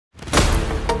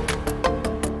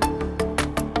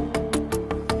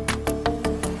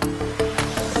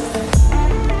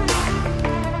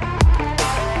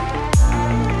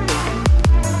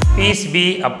Peace be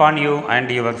upon you and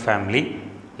your family.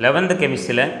 11th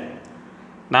chemistry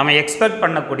நாம் expect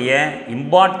பண்ணக்கூடிய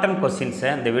important கொஸ்டின்ஸை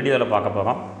இந்த வீடியோவில் பார்க்க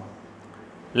போகிறோம்.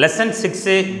 Lesson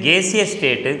 6 gaseous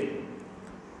state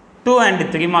 2 and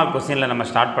 3 mark கொஸ்டினில் நம்ம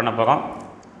ஸ்டார்ட் பண்ண போகிறோம்.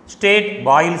 State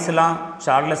பாயில்ஸ்லாம்,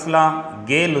 சார்லஸ்லாம்,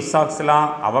 கே-லுசாக்ஸ்லாம்,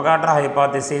 Avogadro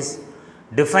hypothesis,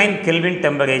 define kelvin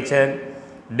temperature,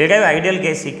 drive ideal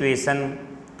case equation,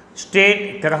 state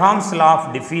grams law of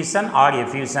diffusion R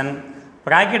effusion,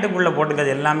 ப்ராக்கெட்டுக்குள்ளே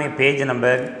போட்டுக்கிறது எல்லாமே page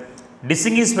number,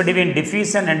 distinguish between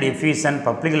diffusion and effusion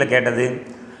பப்ளிக்கில் கேட்டது.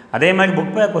 அதே மாதிரி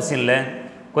புக் பேக் கொஸ்டினில்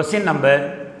கொஸ்டின் நம்பர்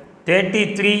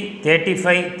 33,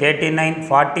 35, 39,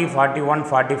 40, 41,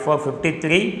 44,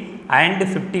 53 அண்ட்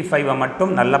 55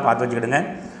 மட்டும் நல்லா பார்த்து வச்சுக்கிடுங்க.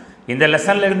 இந்த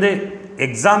லெசன்லேருந்து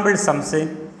example sums,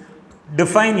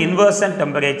 define inversion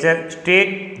temperature,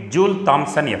 state joule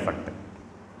Thomson effect.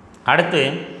 அடுத்து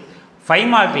 5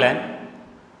 மார்க்கில்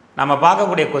நம்ம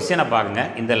பார்க்கக்கூடிய கொஸ்டினை பாருங்கள்.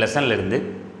 இந்த லெசன்லேருந்து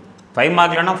 5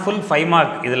 மார்க்லனா ஃபுல் 5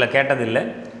 மார்க் இதில் கேட்டதில்லை,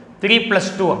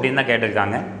 3+2 அப்படின்னு தான்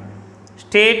கேட்டிருக்காங்க.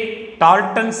 State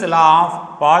Dalton's law of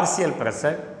partial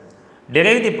pressure,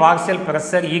 drive the partial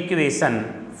pressure equation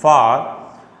for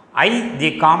I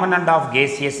the component of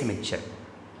gaseous mixer.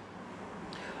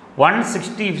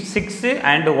 166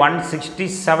 and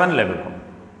 167 இருக்கும்.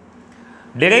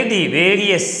 Derive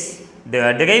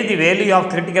the value of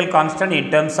critical constant in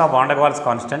terms of van der Waals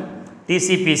constant, Tc,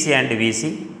 Pc and Vc.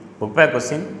 Book back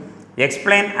question.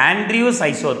 Explain Andrews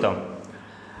isotherm.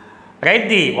 Write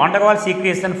the van der Waals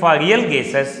equation for real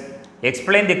gases.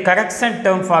 Explain the correction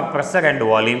term for pressure and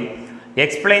volume.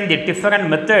 Explain the different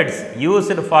methods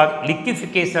used for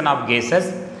liquefaction of gases.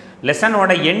 Lesson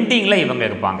ஓட எண்டிங்கில் இவங்க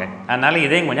இருப்பாங்க, அதனால்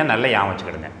இதையும் கொஞ்சம் நல்லா ஞாபகம்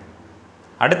வச்சுக்கிடுங்க.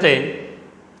 அடுத்து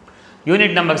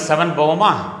யூனிட் நம்பர் 7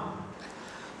 போவோமா?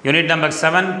 Unit number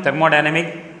 7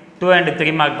 thermodynamic 2 and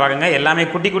 3 mark பாருங்கள். எல்லாமே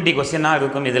குட்டி குட்டி கொஸ்டினாக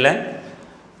இருக்கும். இதில்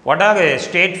what are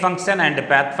state function and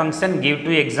path function, give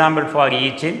 2 example for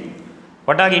each.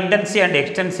 what are intensity and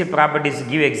extensive properties,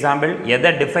 give example.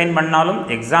 எதை டிஃபைன் பண்ணாலும்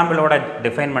எக்ஸாம்பிளோட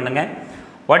டிஃபைன் பண்ணுங்கள்.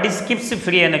 what is Gibbs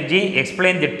free energy,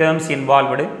 explain the terms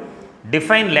involved.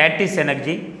 define lattice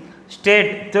energy. state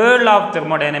third law of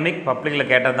thermodynamic பப்ளிக்கில்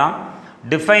கேட்டது தான்.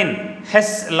 define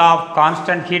Hess law of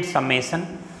constant heat summation.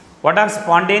 what are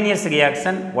spontaneous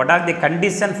reaction, what are the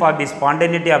condition for the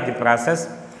spontaneity of the process.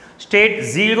 State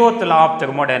zeroth law of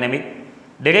thermodynamic.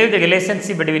 Derive the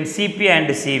relationship between Cp and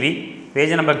Cv,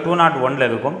 page number 201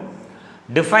 இருக்கும்.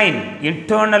 Define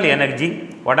internal energy,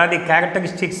 what are the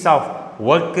characteristics of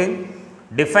work.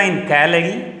 Define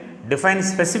calorie. Define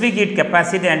specific heat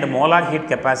capacity and molar heat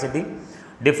capacity.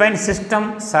 Define system,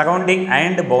 surrounding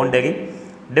and boundary.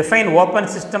 Define open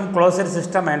system, closed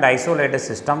system and isolated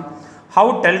system. How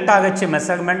delta H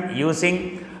measurement using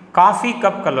coffee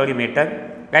cup calorimeter.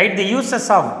 Write the uses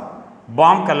of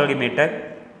bomb calorimeter.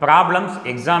 Problems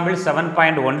example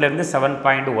 7.1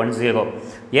 7.10.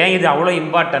 ஏன் இது அவ்வளோ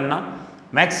இம்பார்ட்டன்னா,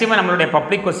 maximum நம்மளுடைய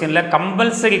public கொஸ்டினில்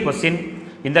compulsory question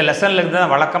இந்த லெசன்லேருந்து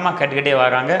தான் வழக்கமாக கேட்டுக்கிட்டே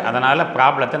வராங்க. அதனால்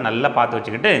ப்ராப்ளத்தை நல்லா பார்த்து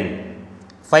வச்சுக்கிட்டு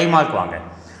 5 மார்க் வாங்க.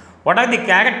 what are the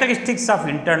characteristics of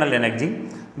internal energy.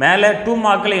 மேலே 2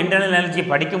 மார்க்கில் இன்டர்னல் எனர்ஜி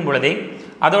படிக்கும் பொழுதே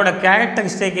அதோட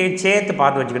கேரக்டரிஸ்டிக்கை சேர்த்து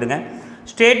பார்த்து வச்சுக்கிடுங்க.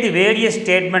 State the various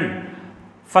statement,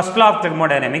 first law of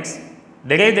thermodynamics.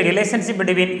 derive the relationship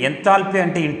between enthalpy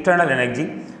and internal energy.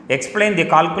 Explain the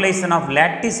calculation of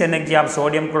lattice energy of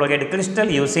sodium chloride crystal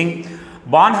using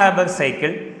Born-Haber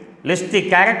cycle. List the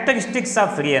characteristics of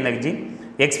free energy.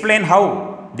 Explain how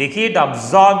the heat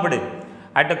absorbed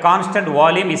at a constant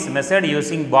volume is measured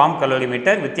using bomb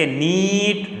calorimeter with a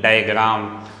neat diagram.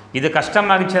 இது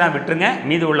கஷ்டமாக இருந்துச்சுன்னா விட்டுருங்க,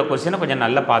 மீது உள்ள கொஸ்டினை கொஞ்சம்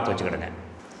நல்லா பார்த்து வச்சுக்கிடுங்க.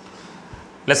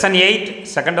 Lesson 8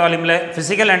 second வால்யூமில்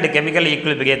physical and chemical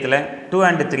ஈக்குலிபிரியத்தில் 2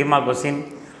 and 3 mark question.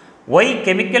 Y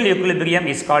chemical equilibrium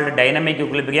is called dynamic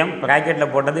equilibrium,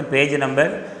 ப்ராக்கெட்டில் போட்டது பேஜ்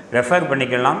நம்பர் ரெஃபர்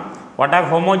பண்ணிக்கலாம். What are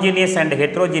homogeneous and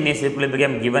heterogeneous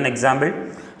equilibrium, given example.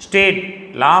 State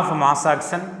law of mass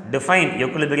action. Define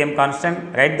equilibrium constant.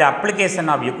 Right the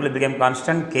application of equilibrium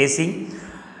constant KC.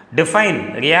 Define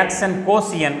reaction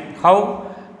கோசியன், how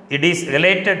it is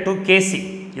related to கேசி.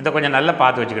 இதை கொஞ்சம் நல்லா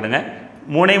பார்த்து வச்சுக்கிடுங்க.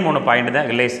 3 point தான்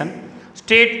relation.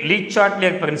 State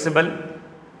லீச்-சாட்லியர் principal.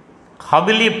 how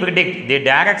will you predict the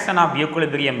direction of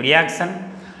equilibrium reaction.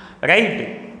 Write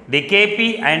the Kp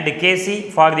and Kc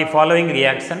for the following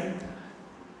reaction.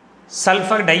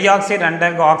 Sulfur dioxide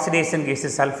undergo oxidation gives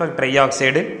sulfur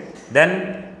trioxide. Then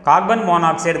carbon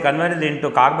monoxide converted into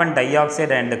carbon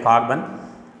dioxide and carbon.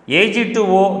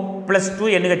 Ag2O plus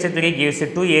 2NH3 gives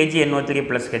 2AgNO3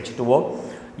 plus H2O.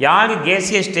 யார்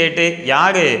கேசிய state,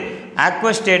 யார்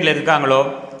aqueous ஸ்டேட்டில் இருக்காங்களோ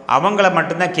அவங்கள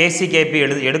மட்டும்தான் கேசி KP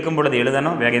எடுக்கும் பொழுது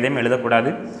எழுதணும், வேறு எதையும் எழுதக்கூடாது.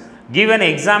 Give an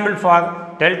example for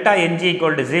delta Ng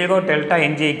equal to 0, delta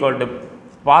Ng equal to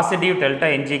positive, delta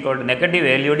Ng equal to negative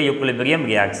valued equilibrium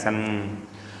reaction.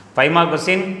 5 mark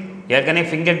question. ஏற்கனவே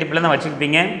ஃபிங்கர் டிப்பில் தான்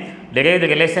வச்சுருப்பீங்க. Derive the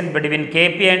relation between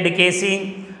Kp and Kc.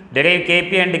 Derive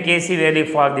Kp and Kc value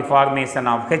for the formation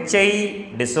of HI,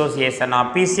 dissociation of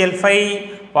PCl5,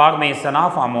 formation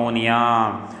of ammonia.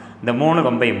 இந்த 3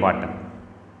 ரொம்ப important.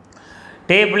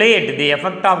 Table 8, the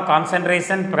effect of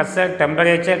concentration, pressure,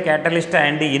 temperature, catalyst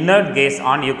and inert gas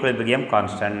on equilibrium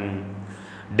constant.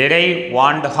 Derive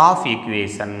 1.5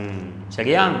 equation.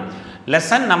 சரியா?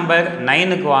 Lesson number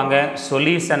 9க்கு வாங்க.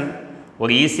 Solution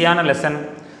ஒரு ஈஸியான lesson.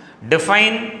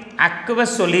 Define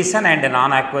aqueous solution and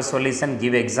non-aqueous solution.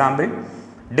 Give example.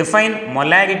 Define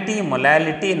molarity,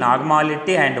 molality,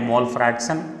 normality and mole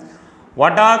fraction.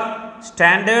 What are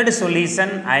standard solution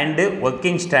and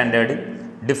working standard?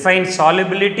 Define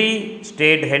solubility,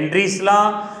 state Henry's law,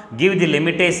 give the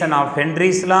limitation of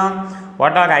Henry's law.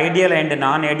 What are ideal and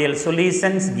non-ideal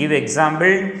solutions? Give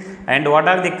example. And what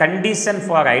are the condition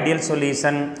for ideal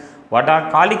solution? What are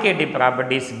colligative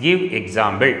properties? Give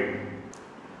example.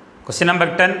 Question number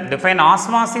 10. Define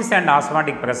osmosis and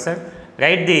osmotic pressure.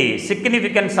 Write the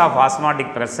significance of osmotic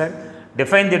pressure.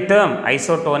 Define the term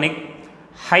isotonic,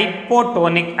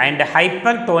 hypotonic and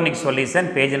hypertonic solution.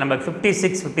 Page number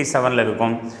 56-57 la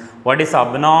irukum. What is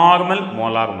abnormal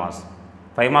molar mass?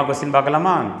 5 mark question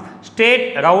பார்க்கலாமா? State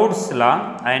Raoult's law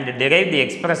and derive the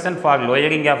expression for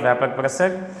lowering of vapor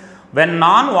pressure when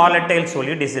non-volatile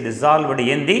solid is dissolved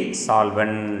in the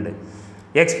solvent.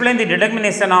 Explain the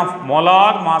determination of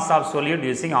molar mass of solid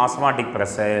using osmotic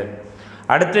pressure.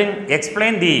 அடுத்து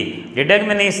explain the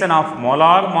determination of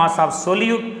molar mass of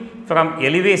solute from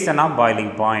elevation of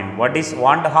boiling point. What is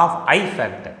 1.5 I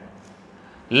factor?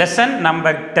 Lesson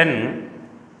number 10,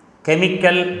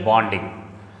 chemical bonding.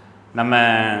 நம்ம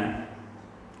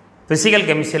physical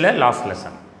chemistry last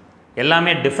lesson.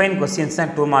 எல்லாமே define questions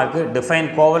தான் 2 mark. Define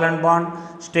covalent bond,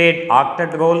 state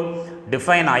octet role,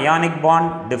 define ionic bond,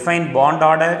 define bond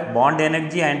order, bond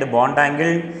energy and bond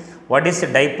angle. What is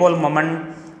dipole moment?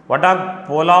 What are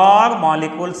polar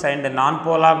molecules and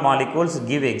non-polar molecules?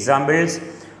 Give examples.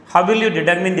 How will you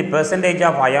determine the percentage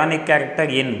of ionic character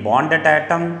in bonded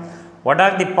atom? What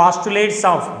are the postulates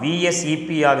of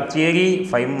VSEPR theory?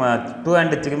 2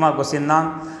 and 3 mark question தான்.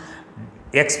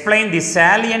 Explain the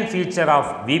salient feature of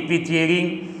VP theory.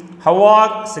 How are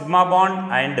sigma bond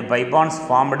and pi bonds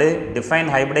formed? Define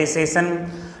hybridization.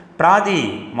 Draw the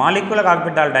molecular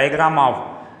orbital diagram of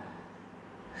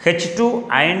H2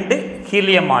 and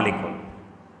helium molecule.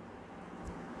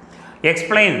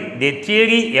 Explain the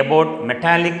theory about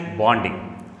metallic bonding.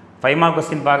 5 mark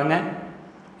question பாருங்க.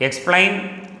 Explain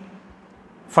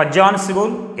Fajon's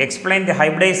rule. Explain the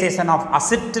hybridization of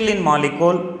acetylene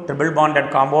molecule, triple bonded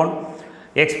compound.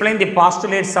 Explain the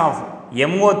postulates of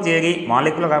MO theory,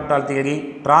 molecular orbital theory.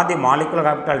 Draw the molecular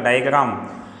orbital diagram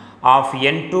of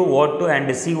N2, O2 and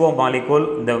CO molecule.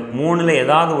 இந்த மூணுல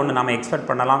ஏதாவது ஒன்று நம்ம expect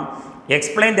பண்ணலாம்.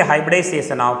 Explain the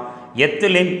hybridization of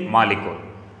ethylene molecule.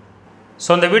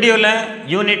 So இந்த வீடியோவில்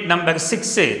unit number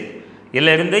 6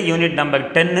 இதிலிருந்து unit number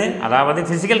 10, அதாவது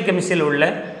ஃபிசிக்கல் கெமிஸ்ட்ரியில் உள்ள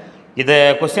இதை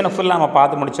கொஸ்டினை ஃபுல்லாக நம்ம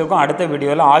பார்த்து முடிச்சிருக்கோம். அடுத்த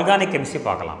வீடியோவில் ஆர்கானிக் கெமிஸ்ட்ரி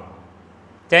பார்க்கலாம்.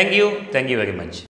 Thank you very much.